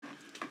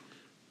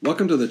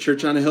Welcome to the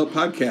Church on a Hill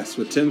podcast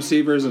with Tim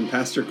Sievers and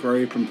Pastor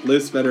Corey from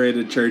Palouse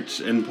Federated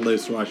Church in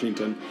Palouse,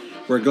 Washington.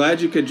 We're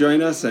glad you could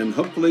join us, and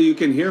hopefully you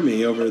can hear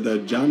me over the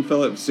John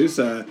Philip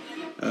Sousa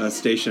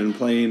station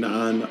playing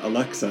on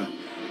Alexa.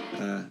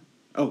 Sorry,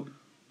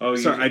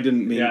 I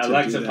didn't mean to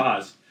Alexa, do that.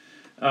 pause.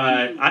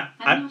 I'm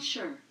not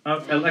sure.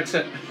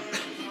 Alexa,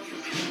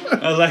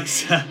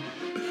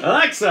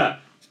 Alexa,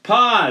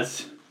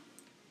 pause.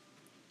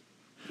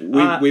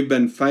 We've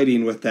been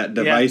fighting with that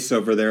device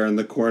over there in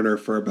the corner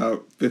for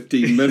about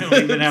 15 minutes.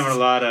 We've been having a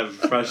lot of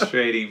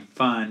frustrating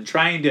fun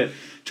trying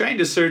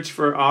to search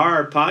for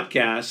our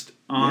podcast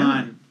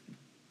on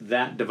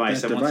that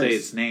device. I won't say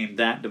its name,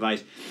 that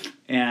device.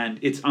 And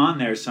it's on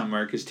there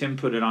somewhere because Tim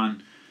put it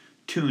on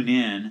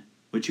TuneIn,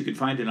 which you can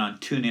find it on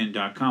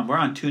TuneIn.com. We're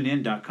on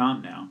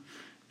TuneIn.com now.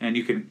 And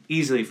you can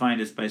easily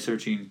find us by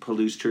searching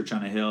Palouse Church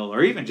on a Hill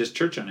or even just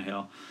Church on a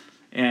Hill.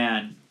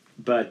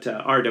 But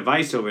our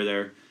device over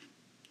there,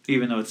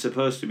 even though it's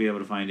supposed to be able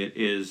to find it,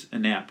 is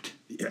inept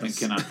and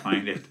cannot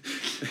find it.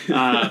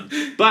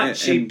 But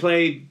she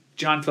played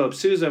John Philip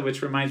Sousa,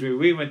 which reminds me,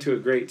 we went to a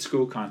great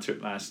school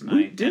concert last night.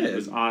 We did. It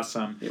was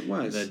awesome. It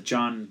was. The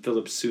John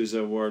Philip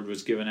Sousa Award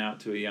was given out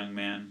to a young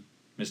man,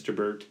 Mr.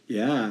 Burt.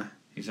 Yeah.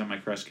 He's on my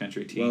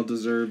cross-country team.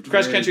 Well-deserved.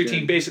 Cross-country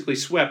team basically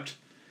swept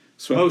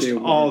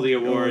all the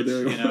awards,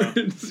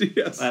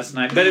 yes. last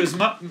night. But it was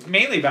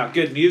mainly about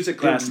good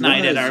music last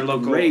night at our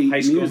local high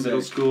school,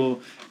 middle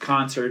school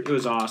concert. It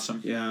was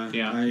awesome.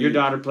 Yeah. Your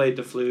daughter played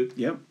the flute.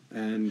 Yep.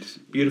 And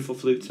beautiful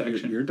flute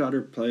section. Your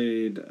daughter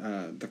played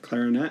the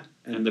clarinet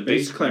and the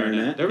bass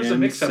clarinet. There was a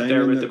mix up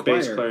there with the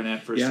bass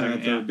clarinet for a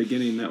second. At the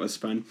beginning that was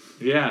fun.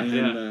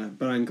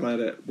 But I'm glad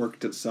it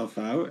worked itself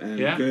out.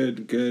 And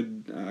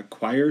good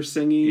choir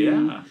singing.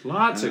 Yeah,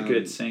 lots of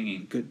good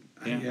singing. Good.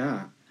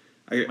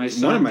 My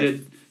son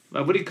did.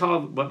 What do you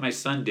call what my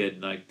son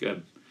did? Like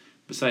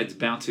besides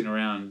bouncing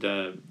around,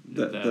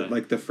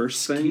 like the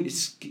first thing.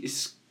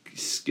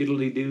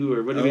 Skiddly doo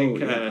or what do you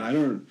I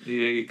don't.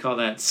 You call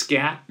that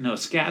scat? No,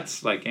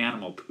 scat's like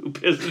animal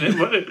poop, isn't it?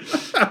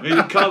 What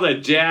you call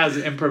that jazz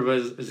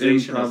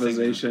improvisation?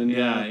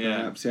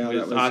 Perhaps. Yeah, with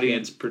that was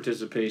audience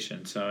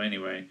participation. So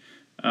anyway,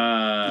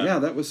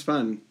 that was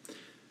fun.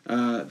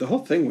 The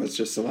whole thing was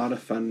just a lot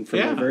of fun from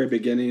the very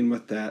beginning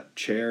with that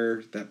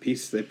chair, that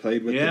piece they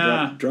played with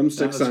the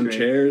drumsticks on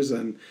chairs,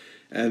 and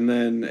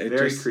then it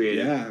very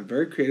creative. Yeah,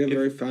 very creative,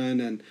 very fun,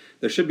 and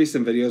there should be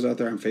some videos out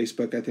there on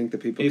Facebook. I think that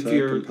people if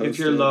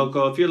you're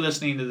local, if you're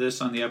listening to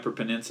this on the Upper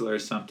Peninsula or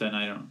something,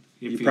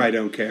 you probably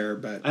don't care,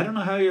 but I don't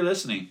know how you're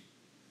listening.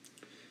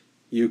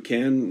 You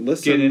can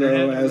listen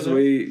though, as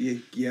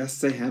yes,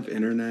 they have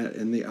internet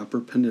in the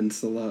Upper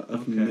Peninsula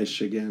of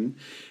Michigan,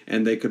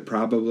 and they could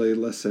probably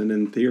listen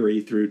in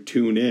theory through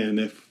TuneIn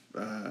if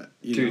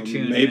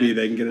maybe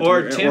they can get it.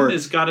 Or Tim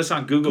has got us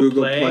on Google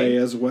Play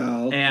as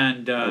well,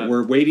 and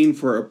we're waiting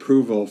for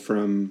approval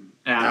from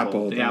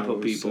Apple. The Apple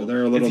people. So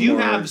they're a little if you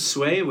more, have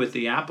sway with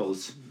the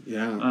Apples,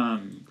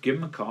 give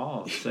them a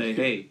call. Say,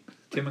 hey,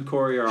 Tim and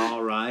Corey are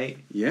all right.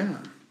 Yeah,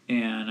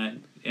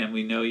 and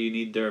we know you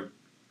need to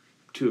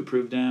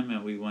approve them,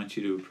 and we want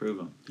you to approve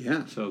them.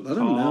 Yeah, so let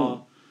them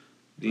know.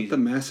 Let the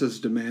masses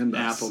demand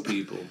Apple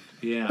people.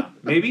 Yeah,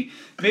 maybe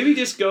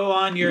just go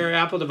on your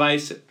Apple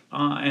device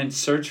and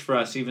search for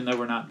us, even though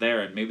we're not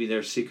there, and maybe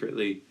they're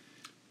secretly.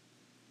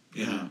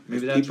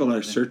 Maybe that's people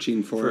are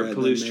searching for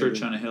Palouse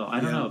Church on a Hill. I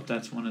don't know if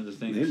that's one of the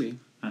things. Maybe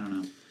I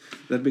don't know.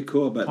 That'd be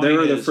cool, but they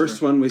were the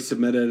first one we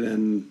submitted,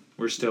 and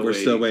we're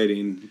still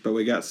waiting. But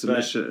we got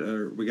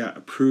we got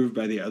approved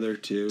by the other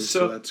two,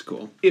 so that's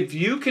cool. If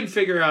you can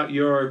figure out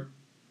your,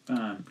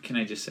 can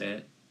I just say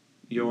it,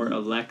 your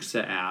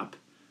Alexa app,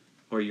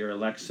 or your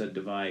Alexa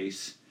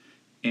device,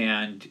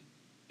 and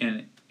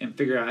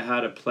figure out how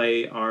to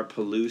play our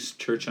Palouse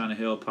Church on a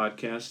Hill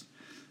podcast,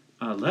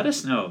 let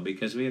us know,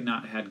 because we have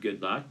not had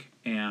good luck.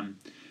 And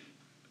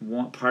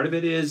part of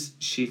it is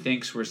she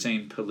thinks we're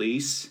saying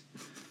police.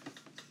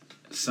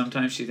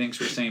 Sometimes she thinks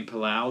we're saying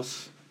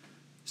Palouse.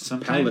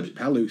 Sometimes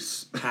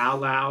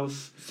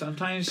Palouse.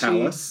 Sometimes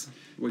Palace.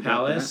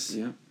 Palace.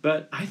 Yeah.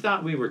 But I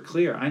thought we were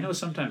clear. I know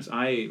sometimes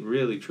I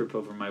really trip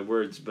over my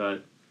words,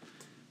 but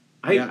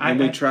we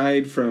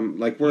tried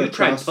from you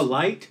tried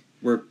polite.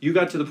 You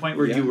got to the point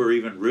where you were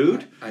even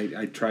rude.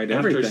 I tried everything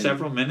everything after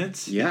several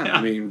minutes. Yeah,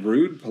 I mean,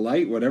 rude,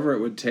 polite, whatever it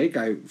would take.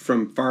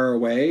 From far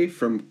away,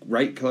 from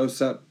right close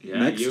up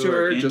next to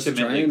her, just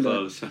trying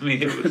close. I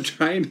mean, it was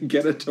trying to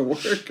get it to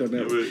work, and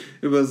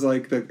it was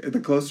like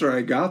the closer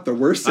I got, the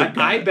worse it got.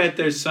 I bet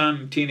there's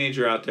some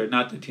teenager out there,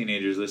 not the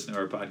teenagers listening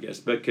to our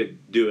podcast, but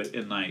could do it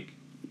in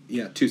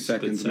 2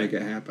 seconds to make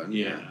it happen.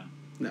 Yeah.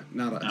 No,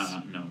 not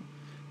us. No.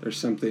 There's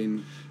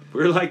something.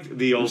 We're like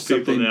the old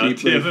people now,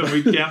 Tim, and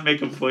we can't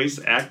make a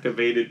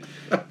voice-activated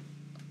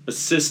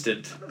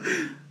assistant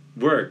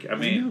work. I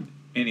mean,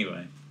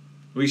 anyway,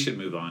 we should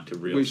move on to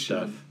real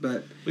stuff.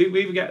 But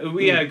we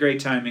had a great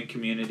time in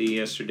community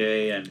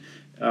yesterday, and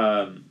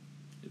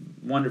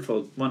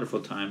wonderful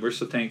time. We're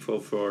so thankful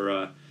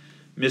for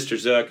Mr.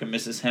 Zook and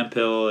Mrs.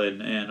 Hemphill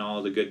and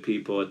all the good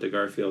people at the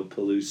Garfield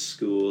Palouse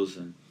schools,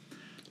 and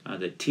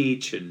that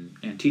teach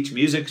and teach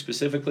music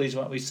specifically is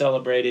what we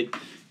celebrated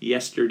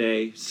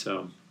yesterday.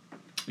 So,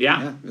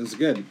 yeah, it was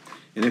good.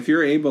 And if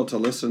you're able to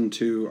listen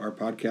to our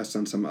podcast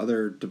on some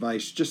other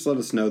device, just let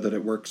us know that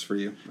it works for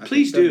you.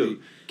 Please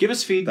do. Give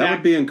us feedback. That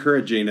would be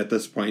encouraging at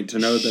this point to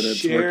know that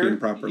it's working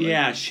properly.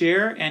 Yeah,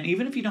 share. And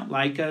even if you don't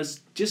like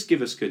us, just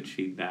give us good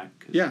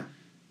feedback. Yeah.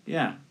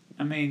 Yeah.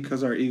 I mean...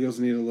 Because our egos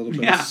need a little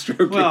bit of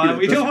stroking. Well,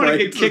 we don't want to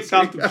get kicked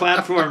off the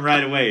platform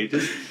right away.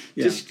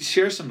 Just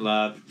share some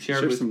love.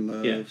 Share some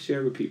love. Yeah,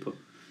 share with people.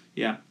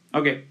 Yeah.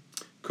 Okay.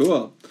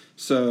 Cool.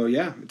 So,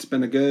 yeah, it's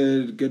been a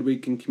good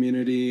week in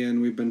community,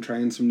 and we've been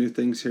trying some new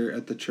things here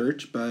at the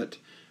church, but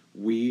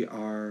we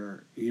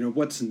are,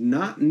 what's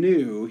not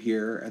new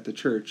here at the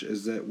church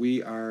is that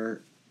we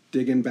are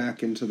digging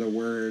back into the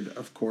Word,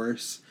 of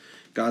course,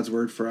 God's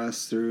Word for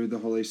us through the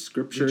Holy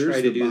Scriptures. We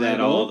try to do that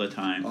all the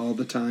time. All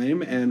the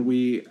time, and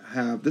we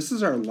have, this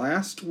is our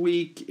last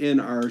week in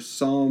our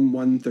Psalm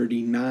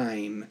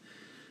 139.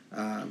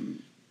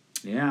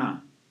 Yeah,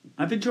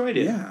 I've enjoyed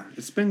it. Yeah,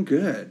 it's been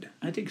good.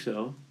 I think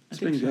so. It's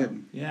been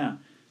good. Yeah.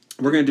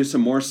 We're going to do some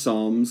more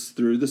Psalms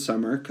through the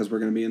summer because we're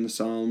going to be in the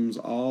Psalms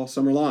all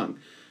summer long.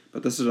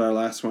 But this is our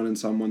last one in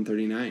Psalm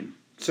 139.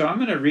 So I'm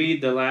going to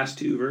read the last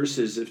 2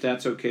 verses, if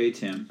that's okay,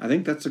 Tim. I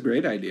think that's a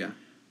great idea.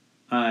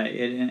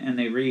 And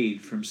they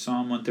read from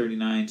Psalm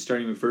 139,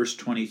 starting with verse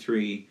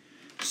 23.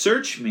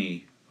 Search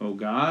me, O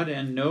God,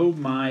 and know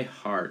my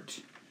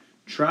heart.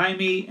 Try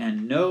me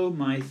and know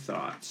my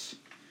thoughts.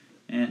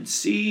 And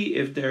see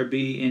if there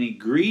be any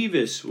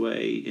grievous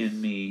way in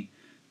me,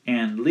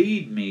 and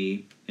lead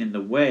me in the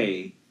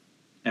way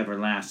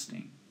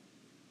everlasting.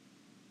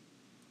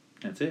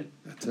 That's it.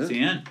 That's the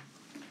end.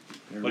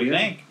 What do you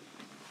think?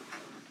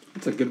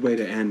 It's a good way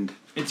to end.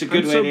 It's a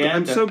good way to end.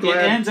 I'm so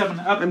glad. It ends up an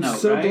up note, I'm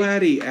so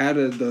glad he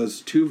added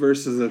those 2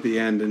 verses at the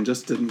end and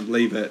just didn't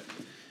leave it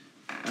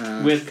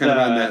with kind of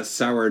on that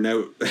sour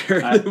note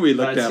there that we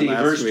looked at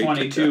last week. Verse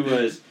 22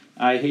 was,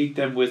 I hate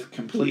them with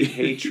complete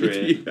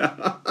hatred.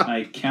 Yeah.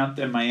 I count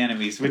them my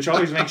enemies, which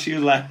always makes you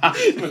laugh.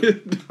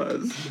 It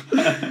does.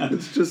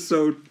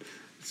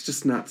 It's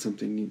just not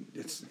something,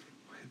 it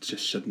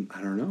just shouldn't,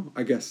 I don't know,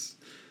 I guess.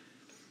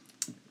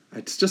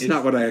 It's just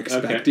not what I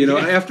expect.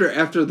 Okay.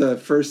 After the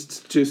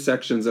first 2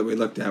 sections that we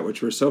looked at,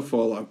 which were so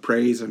full of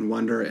praise and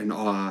wonder and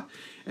awe,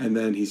 and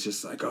then he's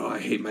just like, I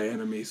hate my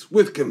enemies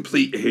with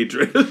complete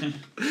hatred.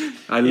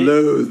 I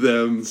loathe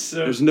them. So,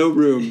 there's no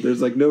room.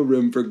 There's no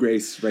room for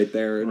grace right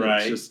there. And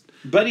right. It's just,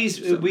 but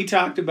we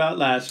talked about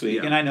last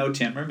week, and I know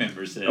Tim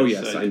remembers this. Oh,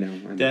 yes, I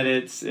know. That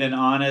it's an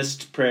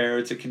honest prayer.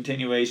 It's a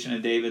continuation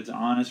of David's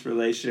honest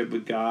relationship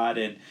with God,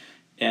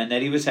 and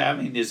that he was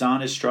having his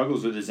honest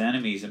struggles with his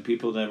enemies and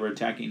people that were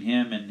attacking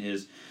him and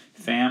his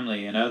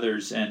family and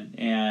others,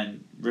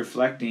 and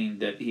reflecting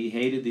that he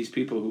hated these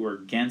people who were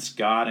against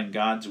God and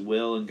God's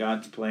will and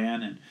God's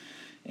plan,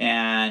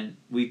 and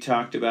we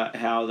talked about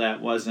how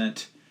that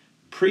wasn't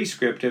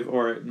prescriptive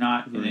or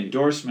not an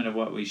endorsement of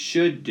what we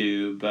should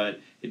do,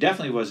 but it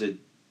definitely was a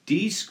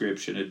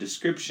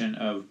description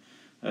of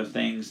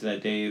things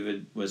that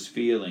David was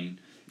feeling.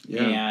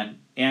 Yeah.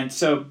 And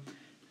so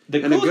a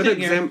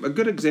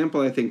good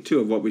example, I think, too,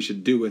 of what we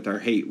should do with our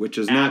hate, which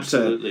is not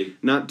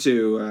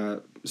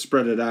to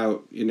spread it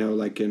out,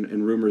 like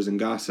in rumors and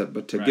gossip,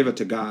 but to give it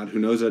to God, who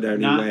knows it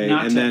anyway,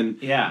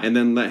 and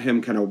then let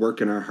Him kind of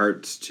work in our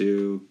hearts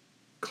to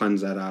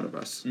cleanse that out of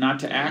us. Not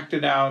to act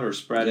it out or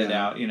spread it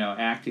out.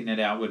 Acting it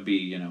out would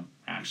be,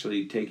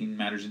 actually taking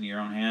matters into your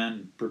own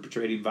hand,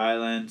 perpetrating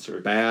violence,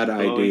 or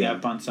blowing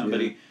up on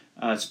somebody.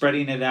 Yeah.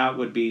 Spreading it out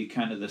would be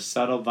kind of the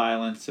subtle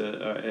violence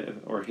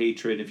or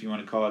hatred, if you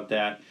want to call it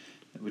that,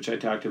 which I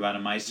talked about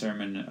in my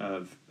sermon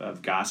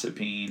of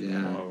gossiping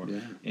or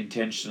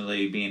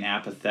intentionally being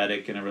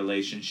apathetic in a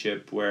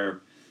relationship where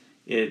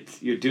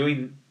you're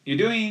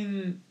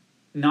doing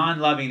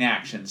non-loving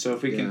action. So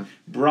if we can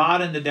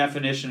broaden the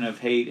definition of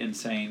hate and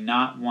saying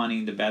not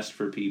wanting the best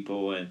for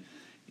people,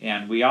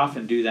 and we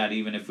often do that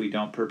even if we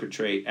don't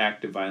perpetrate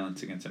active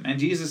violence against them. And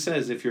Jesus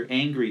says if you're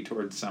angry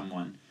towards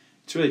someone,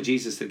 it's really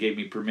Jesus that gave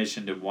me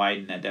permission to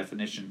widen that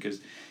definition,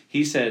 because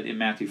he said in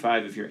Matthew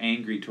 5, if you're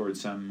angry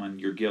towards someone,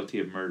 you're guilty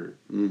of murder.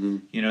 Mm-hmm.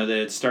 That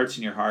it starts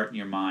in your heart and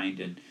your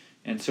mind.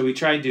 And so we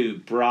tried to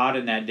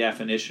broaden that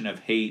definition of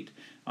hate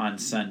on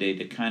Sunday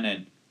to kind of,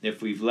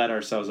 if we've let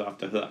ourselves off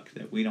the hook,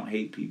 that we don't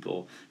hate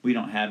people, we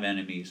don't have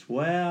enemies.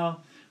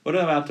 Well, what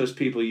about those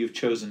people you've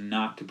chosen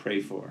not to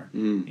pray for?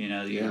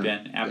 That you've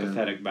been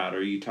apathetic about,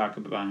 or you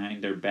talk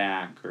behind their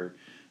back, or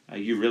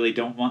you really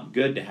don't want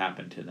good to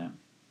happen to them.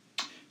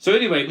 So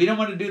anyway, we don't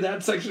want to do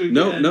that section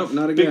again. No,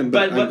 not again.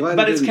 But I'm glad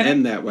it didn't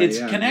end that way. It's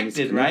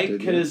connected, right?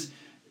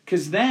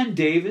 Because then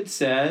David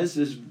says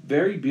this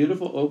very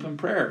beautiful open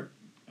prayer.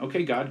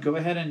 Okay, God, go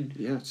ahead and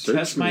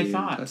test my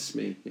thoughts. Test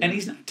me. Yeah. And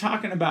he's not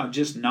talking about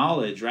just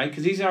knowledge, right?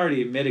 Because he's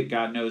already admitted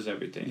God knows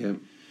everything. Yeah.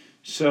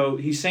 So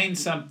he's saying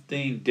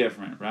something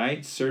different,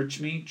 right?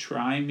 Search me,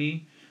 try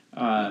me.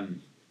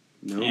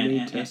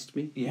 Test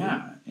me.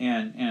 Yeah,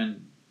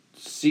 and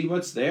see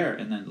what's there,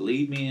 and then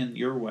lead me in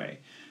your way.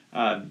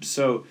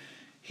 So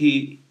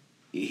he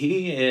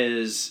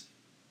is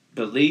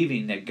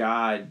believing that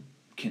God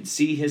can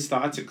see his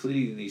thoughts,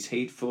 including these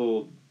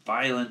hateful,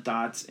 violent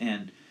thoughts,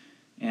 and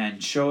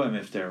show him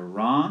if they're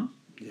wrong,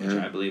 which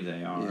I believe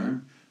they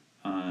are,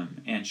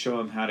 and show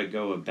him how to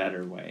go a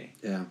better way.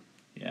 Yeah.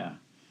 Yeah.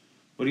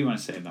 What do you want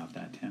to say about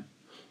that, Tim?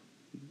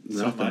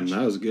 Nothing.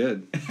 That was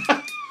good.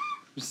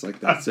 Just like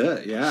that's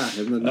it. Yeah,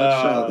 in the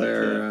nutshell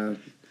there.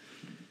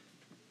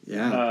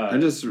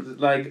 I'm just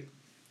like,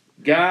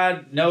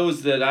 God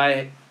knows that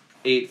I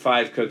ate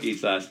 5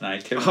 cookies last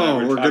night. Tim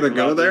we're gonna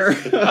go there.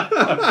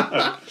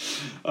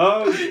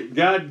 Oh,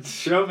 God,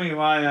 show me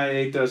why I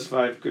ate those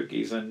 5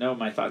 cookies and know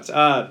my thoughts.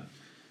 And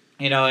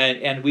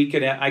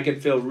I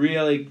could feel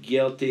really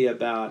guilty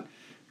about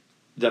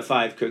the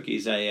 5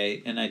 cookies I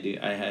ate, and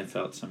I had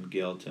felt some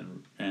guilt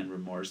and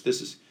remorse.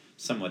 This is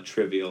somewhat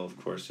trivial, of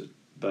course,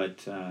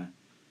 but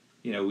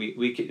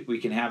we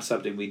can have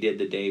something we did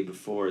the day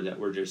before that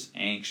we're just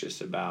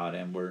anxious about,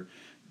 and we're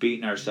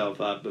beating ourselves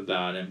up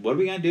about, and what are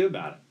we going to do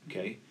about it?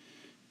 Okay,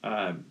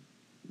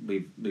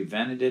 we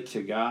vented it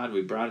to God,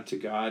 we brought it to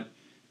God,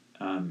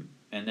 and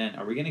then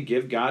are we going to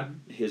give God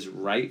his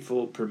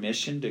rightful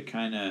permission to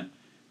kind of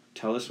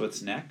tell us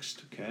what's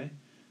next? Okay,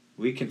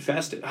 we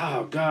confessed it.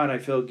 Oh, God, I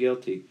feel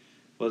guilty.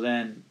 Well,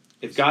 then,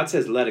 if God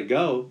says let it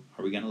go,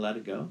 are we going to let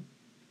it go?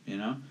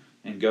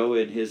 And go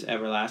in his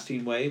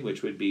everlasting way,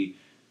 which would be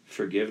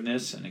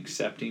forgiveness and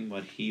accepting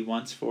what he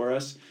wants for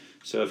us.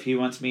 So if he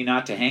wants me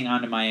not to hang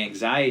on to my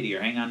anxiety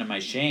or hang on to my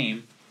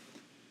shame,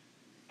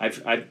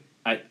 I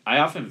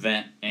often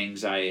vent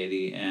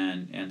anxiety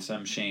and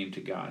some shame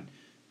to God.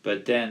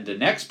 But then the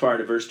next part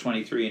of verse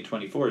 23 and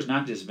 24 is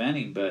not just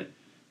venting, but,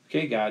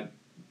 okay, God,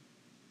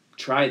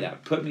 try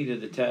that. Put me to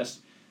the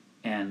test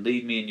and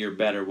lead me in your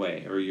better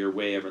way, or your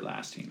way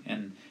everlasting.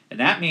 And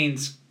that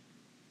means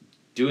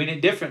doing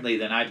it differently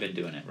than I've been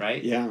doing it,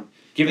 right? Yeah.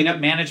 Giving up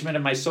management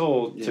of my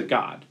soul to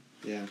God.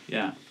 Yeah.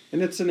 Yeah.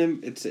 And it's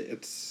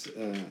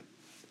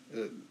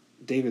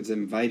David's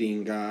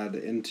inviting God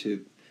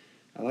into.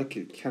 I like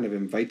it. Kind of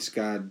invites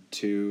God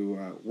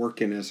to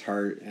work in his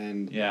heart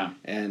and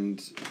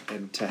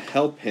to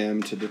help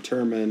him to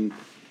determine,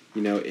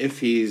 if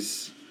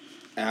he's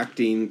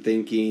acting,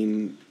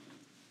 thinking,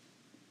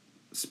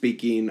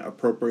 speaking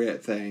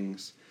appropriate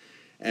things,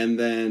 and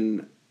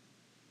then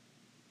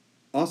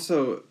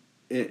also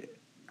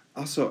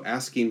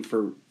asking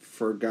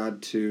for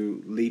God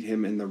to lead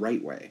him in the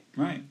right way.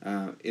 Right.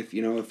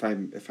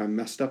 If I'm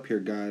messed up here,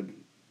 God,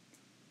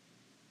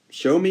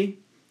 show me,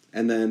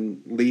 and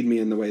then lead me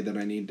in the way that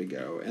I need to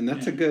go. And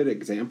that's a good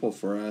example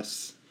for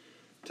us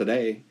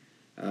today,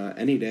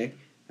 any day,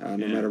 no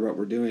matter what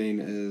we're doing.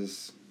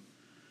 Is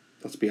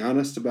let's be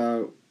honest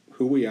about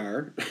who we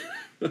are.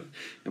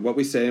 And what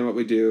we say and what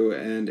we do,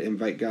 and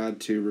invite God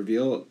to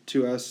reveal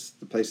to us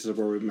the places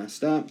where we've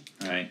messed up,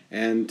 right,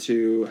 and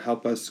to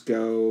help us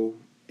go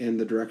in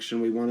the direction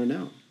we want to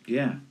know.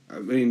 Yeah, I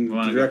mean,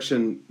 the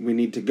direction we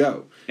need to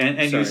go. And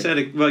you said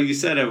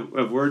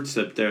a word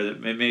slip there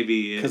that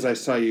maybe because I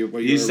saw you were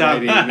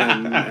writing.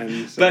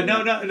 and but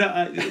no,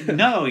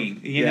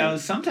 knowing.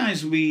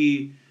 Sometimes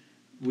we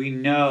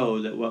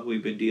know that what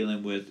we've been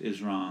dealing with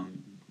is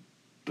wrong,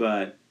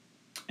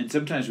 and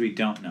sometimes we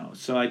don't know.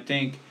 So I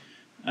think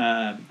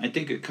a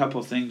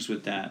couple things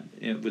with that,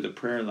 with a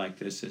prayer like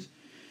this, is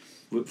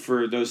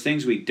for those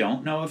things we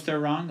don't know if they're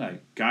wrong,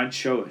 like, God,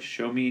 show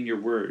me in your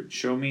word,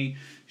 show me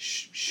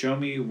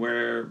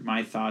where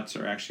my thoughts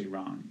are actually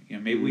wrong.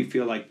 Maybe we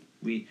feel like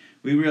we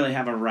really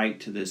have a right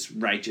to this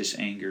righteous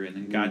anger, and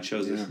then God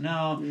shows us,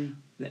 no,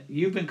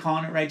 you've been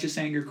calling it righteous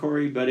anger,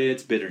 Corey, but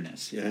it's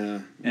bitterness.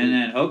 Yeah. And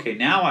then, okay,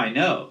 now I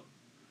know.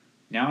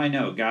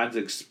 God's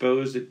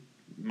exposed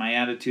my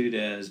attitude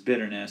as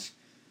bitterness.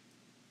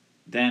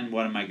 Then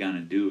what am I going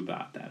to do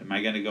about that? Am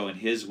I going to go in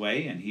his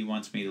way? And he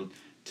wants me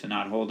to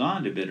not hold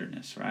on to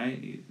bitterness,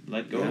 right?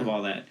 Let go of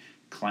all that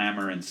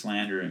clamor and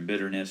slander and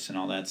bitterness and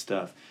all that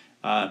stuff.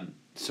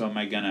 So am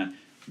I gonna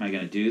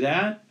do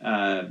that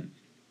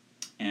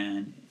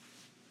and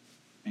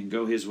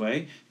go his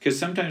way? Because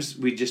sometimes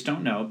we just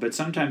don't know, but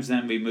sometimes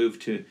then we move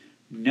to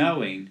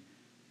knowing,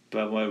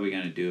 but what are we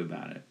going to do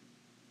about it?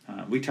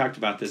 We talked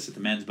about this at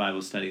the men's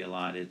Bible study a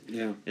lot.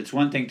 It's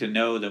one thing to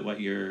know that what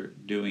you're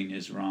doing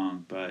is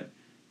wrong, but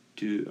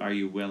are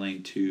you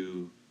willing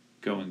to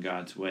go in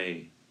God's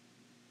way?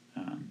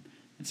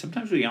 And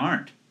sometimes we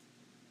aren't.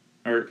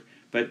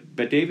 But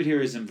David here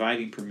is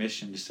inviting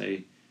permission to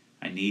say,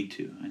 I need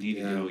to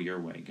go your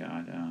way,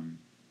 God.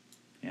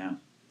 Yeah.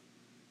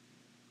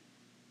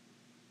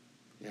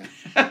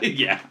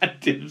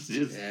 Tim's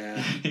just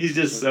he's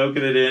just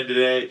soaking it in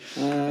today.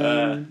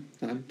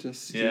 I'm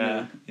just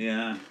Yeah.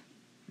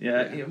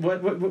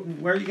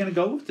 Where are you going to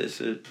go with this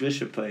at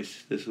Bishop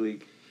Place this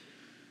week?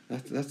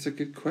 That's a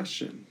good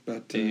question.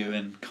 But have you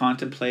been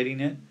contemplating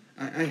it?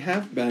 I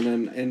have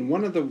been, and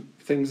one of the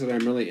things that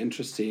I'm really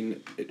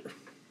interesting.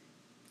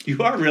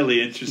 You are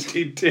really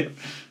interesting, Tim.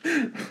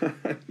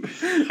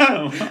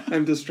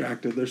 I'm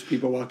distracted. There's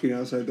people walking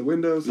outside the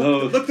windows.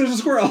 Look, there's a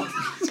squirrel.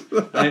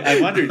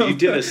 I wondered, you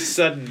did a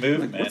sudden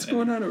movement. Like, what's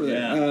going on over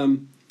there?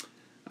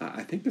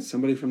 I think it's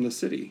somebody from the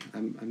city.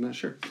 I'm not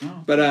sure.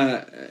 Oh.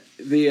 But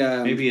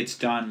maybe it's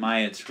Don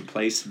Myatt's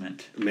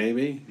replacement.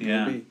 Maybe.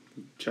 Yeah. Maybe.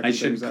 I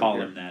shouldn't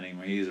call him that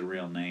anymore. He's a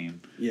real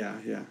name.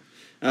 Yeah.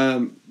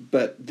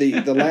 But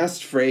the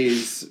last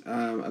phrase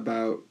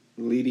about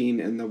leading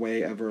in the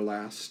way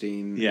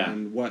everlasting,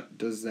 and what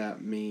does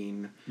that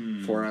mean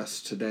for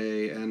us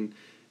today? And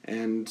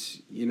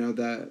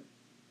that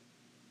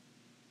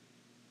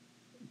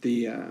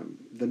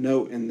the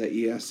note in the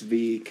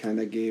ESV kind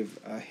of gave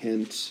a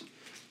hint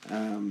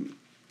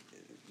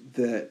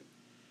that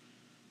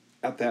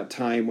at that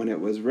time when it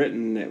was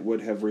written, it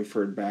would have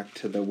referred back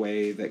to the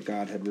way that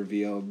God had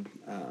revealed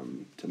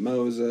to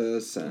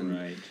Moses.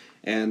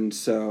 And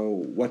so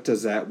what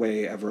does that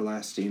way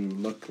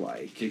everlasting look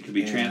like? It could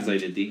be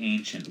translated the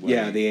ancient way.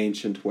 Yeah, the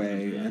ancient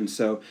way. Mm-hmm. And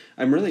so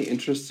I'm really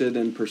interested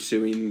in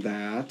pursuing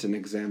that and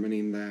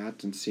examining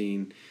that and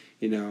seeing,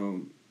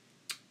 and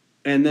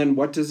then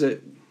what does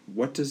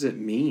it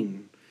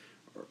mean?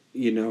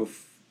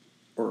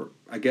 Or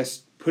I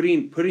guess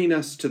putting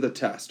us to the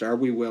test. Are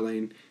we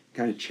willing,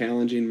 kind of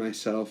challenging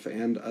myself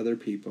and other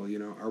people,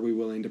 are we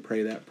willing to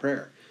pray that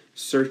prayer?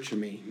 Search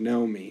me,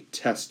 know me,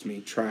 test me,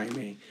 try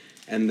me,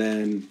 and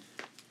then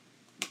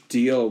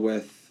deal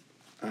with,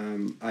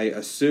 I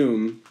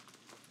assume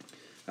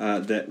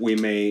that we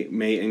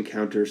may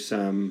encounter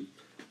some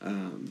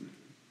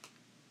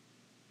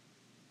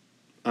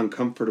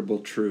uncomfortable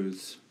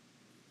truths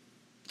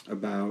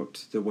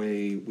about the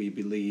way we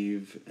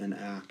believe and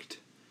act.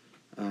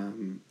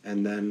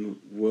 And then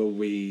will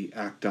we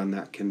act on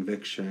that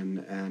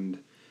conviction and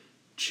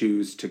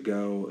choose to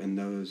go in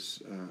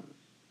those,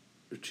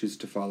 choose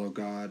to follow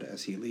God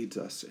as He leads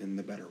us in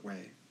the better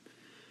way?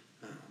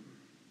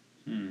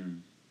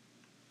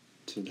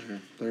 So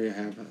there you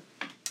have it.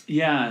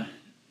 Yeah,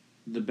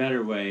 the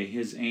better way,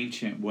 His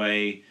ancient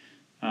way.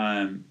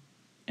 And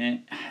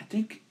I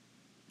think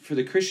for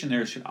the Christian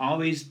there should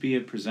always be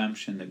a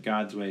presumption that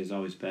God's way is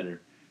always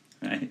better.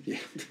 Right? Yeah.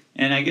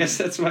 And I guess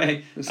that's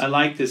why I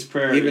like this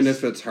prayer. Even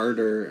if it's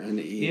harder and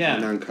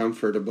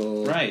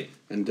uncomfortable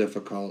and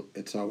difficult,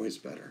 it's always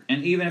better.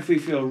 And even if we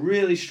feel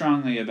really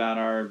strongly about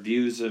our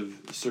views of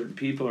certain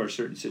people or a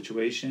certain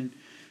situation,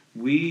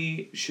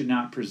 we should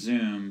not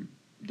presume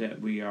that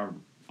we are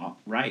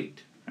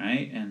right?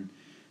 And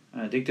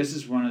I think this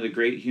is one of the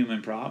great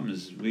human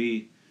problems.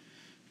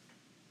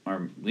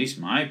 Or at least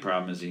my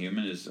problem as a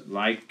human is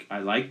I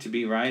like to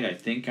be right. I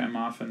think I'm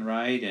often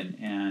right,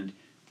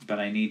 but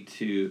I need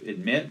to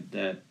admit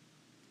that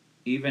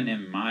even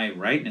in my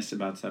rightness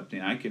about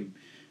something, I could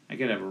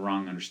have a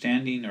wrong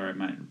understanding, or I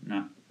might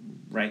not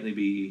rightly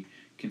be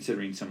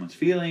considering someone's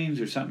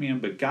feelings or something.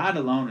 But God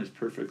alone is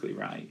perfectly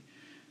right,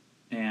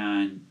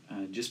 and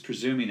just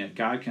presuming that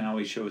God can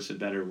always show us a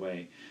better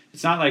way.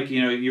 It's not like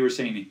you were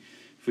saying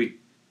if we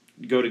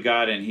go to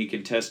God and He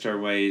can test our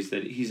ways,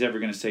 that He's ever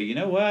going to say, you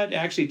know what?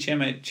 Actually, Tim,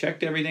 I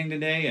checked everything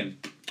today and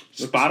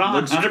spot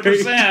on,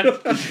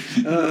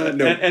 100%.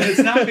 No. And it's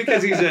not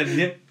because He's a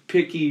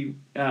nitpicky,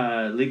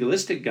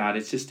 legalistic God.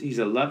 It's just He's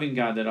a loving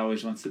God that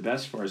always wants the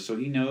best for us. So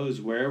He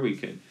knows where we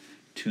could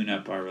tune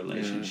up our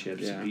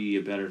relationships, be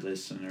a better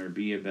listener,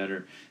 be a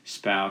better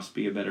spouse,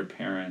 be a better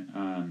parent.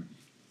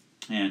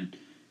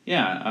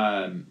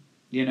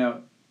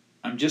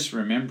 I'm just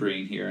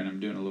remembering here, and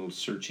I'm doing a little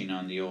searching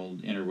on the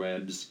old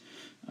interwebs,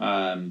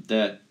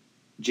 that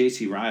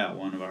J.C. Ryle,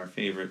 one of our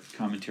favorite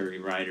commentary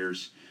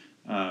writers,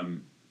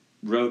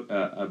 wrote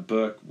a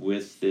book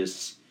with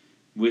this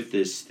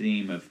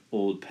theme of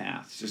old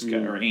paths,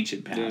 or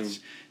ancient paths,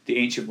 the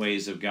ancient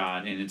ways of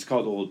God, and it's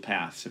called Old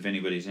Paths. If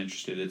anybody's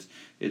interested,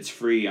 it's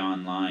free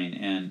online,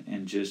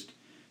 and just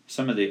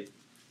some of the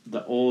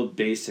old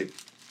basic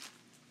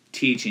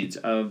teachings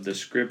of the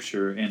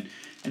Scripture, and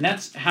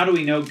that's how do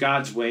we know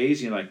God's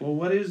ways? You're like, well,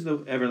 what is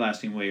the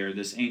everlasting way or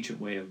this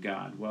ancient way of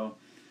God? Well,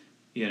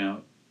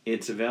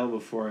 it's available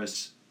for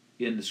us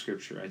in the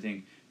Scripture. I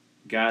think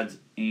God's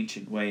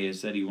ancient way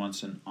is that He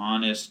wants an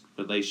honest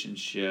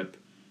relationship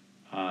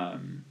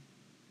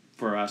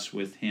for us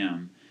with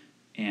Him,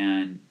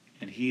 and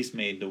He's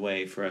made the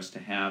way for us to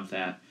have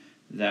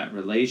that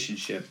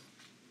relationship,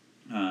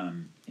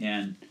 and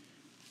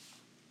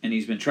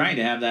He's been trying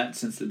to have that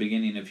since the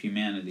beginning of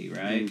humanity,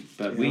 right?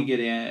 But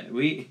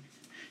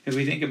if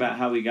we think about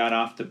how we got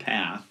off the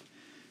path,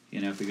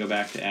 if we go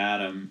back to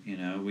Adam,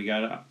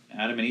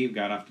 Adam and Eve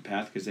got off the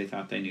path because they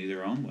thought they knew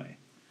their own way.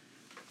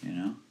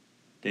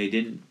 They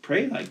didn't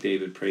pray like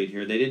David prayed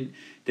here. They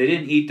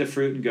didn't eat the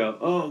fruit and go,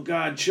 "Oh,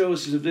 God, show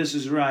us if this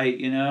is right,"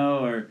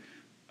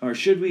 or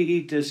should we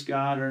eat this,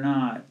 God, or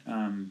not?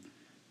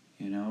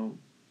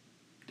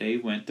 They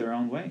went their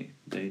own way.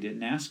 They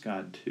didn't ask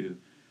God to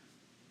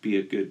be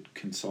a good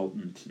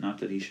consultant. Not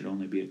that He should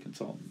only be a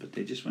consultant, but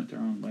they just went their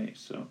own way.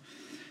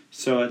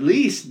 So at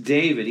least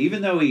David,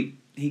 even though he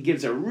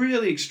gives a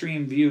really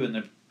extreme view in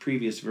the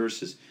previous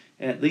verses,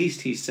 at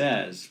least he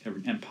says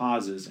and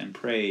pauses and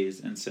prays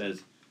and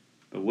says,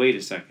 but wait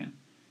a second,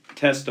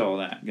 test all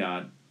that,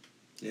 God.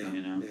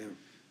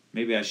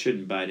 Maybe I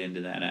shouldn't bite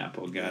into that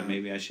apple, God.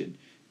 Maybe I should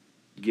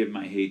give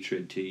my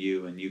hatred to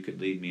you, and you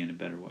could lead me in a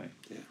better way.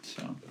 Yeah,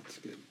 so that's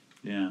good.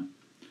 Yeah,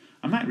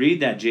 I might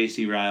read that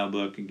J.C. Ryle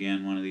book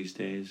again one of these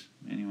days.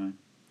 Anyway.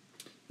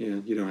 Yeah,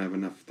 you don't have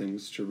enough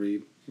things to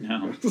read.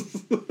 No,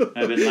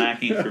 I've been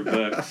lacking for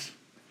books.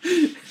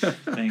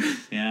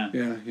 Thanks. Yeah.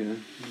 Yeah.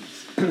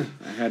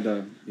 I had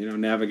to,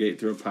 navigate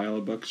through a pile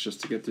of books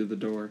just to get through the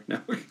door. No.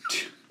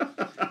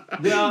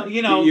 Well,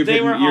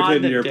 they were on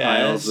hidden the your desk.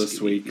 piles this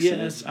week.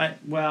 Yes, so.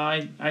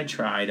 I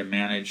try to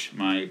manage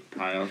my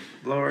pile.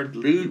 Lord,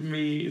 lead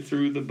me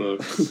through the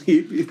books.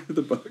 Lead me through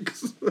the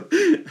books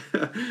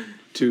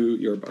to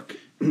your book.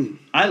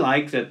 I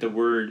like that the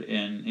word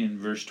in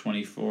verse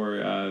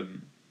 24.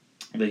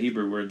 The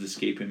Hebrew word's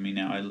escaping me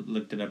now. I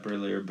looked it up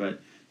earlier, but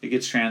it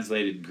gets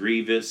translated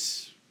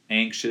grievous,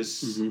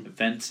 anxious,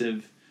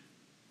 offensive,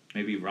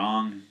 maybe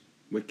wrong,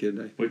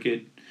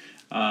 wicked.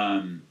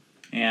 And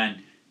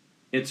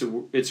it's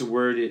a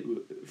word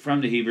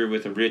from the Hebrew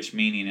with a rich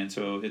meaning, and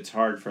so it's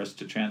hard for us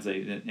to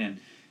translate it.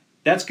 And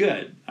that's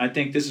good. I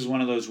think this is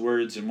one of those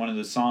words in one of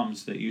the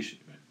Psalms that you should,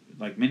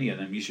 like many of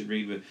them, you should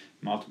read with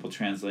multiple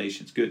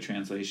translations, good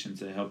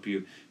translations that help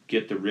you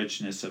get the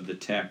richness of the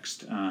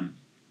text.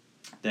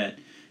 That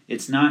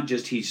it's not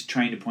just he's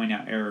trying to point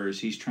out errors,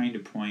 he's trying to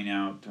point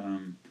out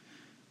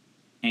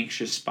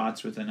anxious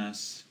spots within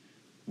us,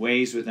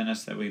 ways within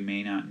us that we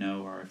may not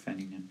know are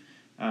offending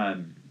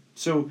him.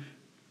 So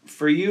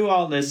for you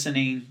all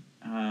listening,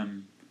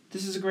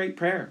 this is a great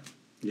prayer.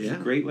 Yeah. It's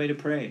a great way to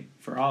pray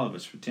for all of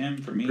us, for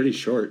Tim, for me. Pretty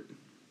short.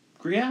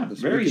 Yeah,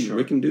 very short.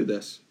 We can do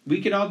this.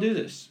 We could all do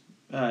this.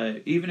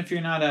 Even if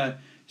you're not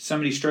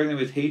somebody struggling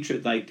with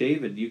hatred like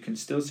David, you can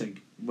still say,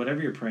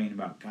 whatever you're praying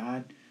about,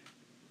 God,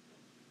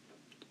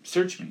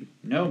 search me,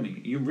 know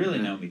me. You really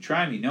know me.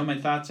 Try me, know my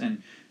thoughts,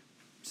 and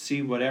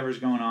see whatever's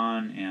going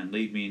on, and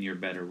lead me in your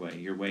better way,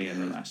 your way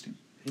everlasting.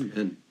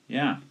 Amen.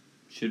 Yeah.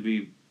 Should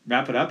we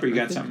wrap it up, or you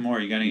got something more?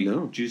 You got any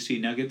juicy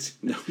nuggets?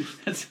 No.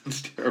 That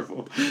sounds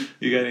terrible.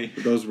 You got any?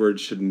 Those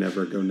words should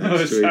never go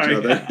next to each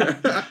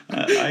other.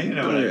 You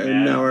know what I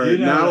meant.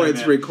 Now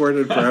it's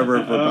recorded forever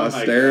for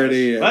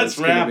posterity. Let's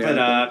wrap it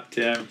up,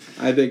 Tim.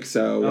 I think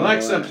so.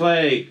 Alexa,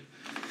 play.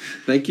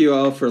 Thank you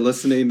all for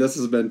listening. This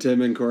has been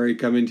Tim and Corey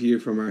coming to you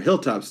from our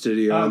Hilltop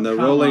studio on the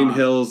rolling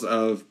hills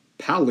of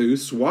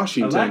Palouse,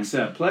 Washington.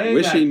 Alexa, play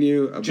wishing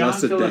you a John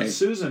blessed Philip day.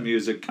 Sousa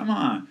music. Come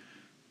on.